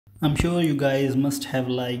I'm sure you guys must have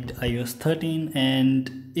liked iOS 13,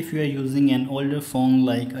 and if you are using an older phone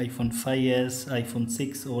like iPhone 5s, iPhone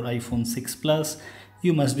 6 or iPhone 6 Plus,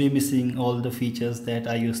 you must be missing all the features that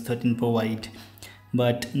iOS 13 provide.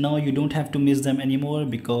 But now you don't have to miss them anymore,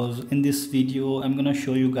 because in this video I'm gonna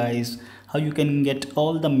show you guys how you can get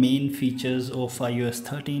all the main features of iOS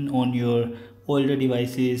 13 on your older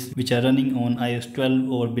devices which are running on iOS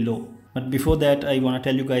 12 or below. But before that, I want to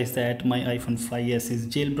tell you guys that my iPhone 5s is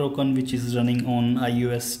jailbroken, which is running on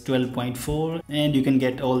iOS 12.4, and you can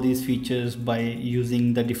get all these features by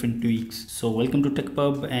using the different tweaks. So welcome to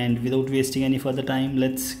TechPub, and without wasting any further time,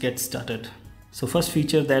 let's get started. So first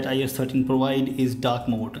feature that iOS 13 provide is dark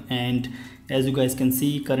mode, and as you guys can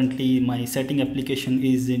see, currently my setting application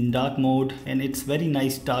is in dark mode, and it's very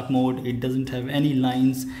nice dark mode. It doesn't have any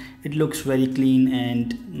lines. It looks very clean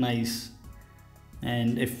and nice.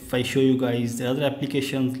 And if I show you guys the other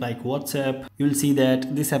applications like WhatsApp, you will see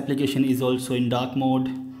that this application is also in dark mode.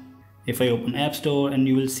 If I open App Store, and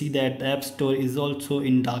you will see that the App Store is also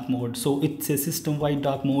in dark mode. So it's a system-wide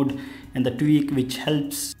dark mode, and the tweak which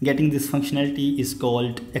helps getting this functionality is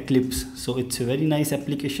called Eclipse. So it's a very nice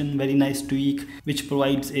application, very nice tweak which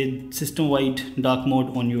provides a system-wide dark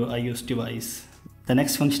mode on your iOS device. The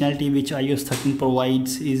next functionality which iOS 13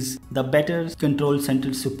 provides is the better control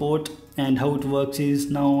center support. And how it works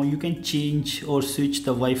is, now you can change or switch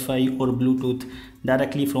the Wi-Fi or Bluetooth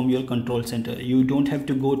directly from your control center. You don't have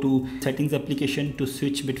to go to settings application to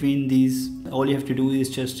switch between these. All you have to do is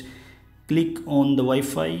just click on the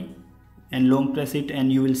Wi-Fi and long press it,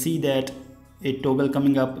 and you will see that a toggle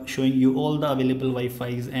coming up showing you all the available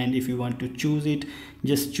Wi-Fi's. And if you want to choose it,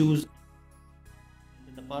 just choose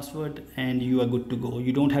the password and you are good to go.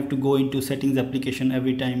 You don't have to go into settings application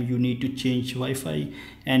every time you need to change Wi-Fi,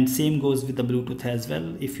 and same goes with the Bluetooth as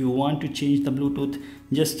well. If you want to change the Bluetooth,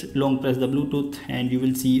 just long press the Bluetooth and you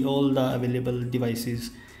will see all the available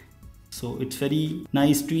devices. So it's very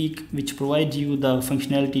nice tweak which provides you the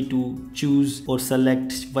functionality to choose or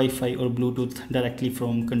select Wi-Fi or Bluetooth directly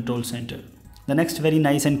from control center. The next very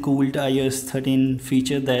nice and cool iOS 13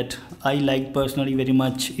 feature that I like personally very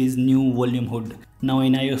much is new Volume HUD. Now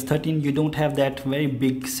in iOS 13 you don't have that very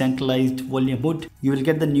big centralized volume HUD. You will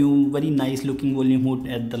get the new very nice looking volume HUD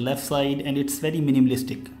at the left side, and it's very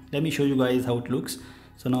minimalistic. Let me show you guys how it looks.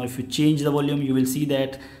 So now if you change the volume, you will see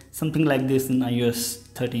that something like this in iOS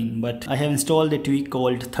 13, but I have installed a tweak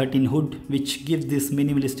called 13 HUD which gives this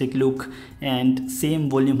minimalistic look and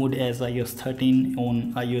same volume HUD as iOS 13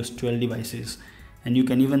 on iOS 12 devices. And you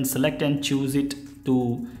can even select and choose it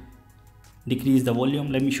to decrease the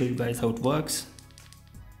volume. Let me show you guys how it works.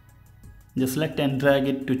 Just select and drag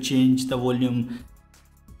it to change the volume.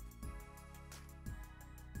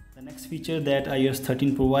 The next feature that iOS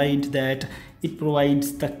 13 provides, that it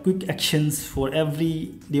provides the quick actions for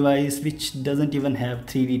every device which doesn't even have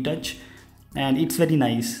 3D touch, and it's very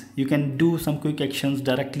nice. You can do some quick actions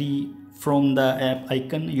directly from the app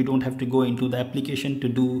icon. You don't have to go into the application to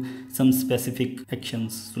do some specific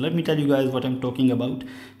actions. So let me tell you guys what I'm talking about.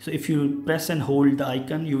 So if you press and hold the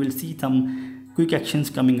icon, you will see some quick actions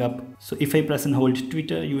coming up. So if I press and hold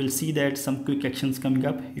Twitter, you will see that some quick actions coming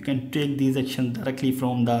up. You can take these actions directly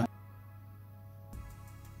from the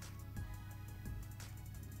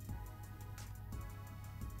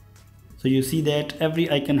So you see that every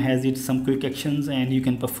icon has its some quick actions, and you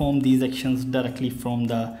can perform these actions directly from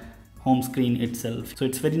the home screen itself. So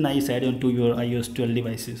it's very nice add-on to your iOS 12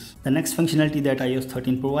 devices. The next functionality that iOS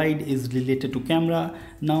 13 provide is related to camera.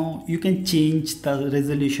 Now you can change the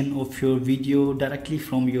resolution of your video directly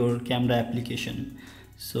from your camera application.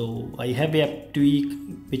 So I have a tweak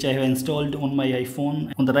which I have installed on my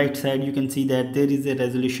iPhone. On the right side you can see that there is a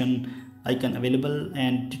resolution icon available,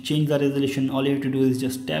 and to change the resolution all you have to do is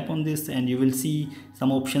just tap on this and you will see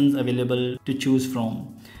some options available to choose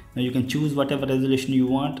from. Now you can choose whatever resolution you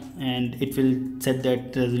want, and it will set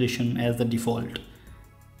that resolution as the default.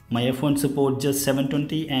 My iPhone supports just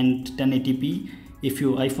 720 and 1080p. If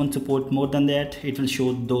your iPhone support more than that, it will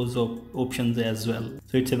show those options as well.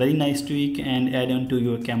 So it's a very nice tweak and add-on to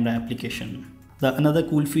your camera application. Another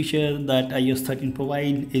cool feature that iOS 13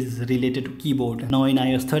 provide is related to keyboard. Now in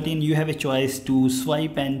iOS 13 you have a choice to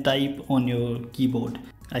swipe and type on your keyboard.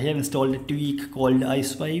 I have installed a tweak called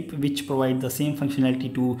iSwipe which provides the same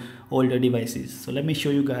functionality to older devices. So let me show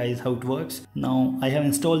you guys how it works. Now I have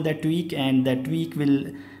installed that tweak, and that tweak will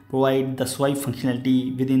provide the swipe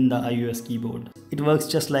functionality within the iOS keyboard. It works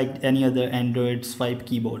just like any other Android swipe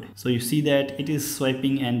keyboard. So you see that it is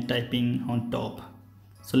swiping and typing on top.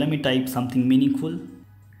 So let me type something meaningful.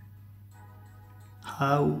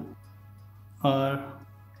 How are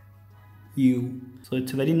you? So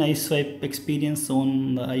it's a very nice swipe experience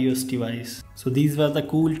on the iOS device. So these were the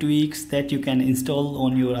cool tweaks that you can install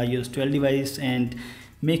on your iOS 12 device and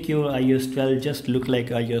make your iOS 12 just look like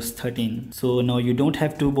iOS 13. So now you don't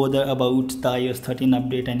have to bother about the iOS 13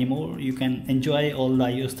 update anymore. You can enjoy all the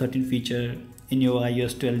iOS 13 feature in your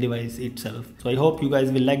iOS 12 device itself. So I hope you guys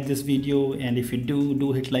will like this video, and if you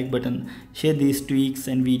do hit like button, share these tweaks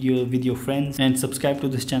and video with your friends, and subscribe to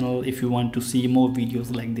this channel if you want to see more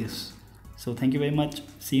videos like this. So thank you very much.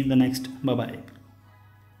 See you in the next. Bye bye.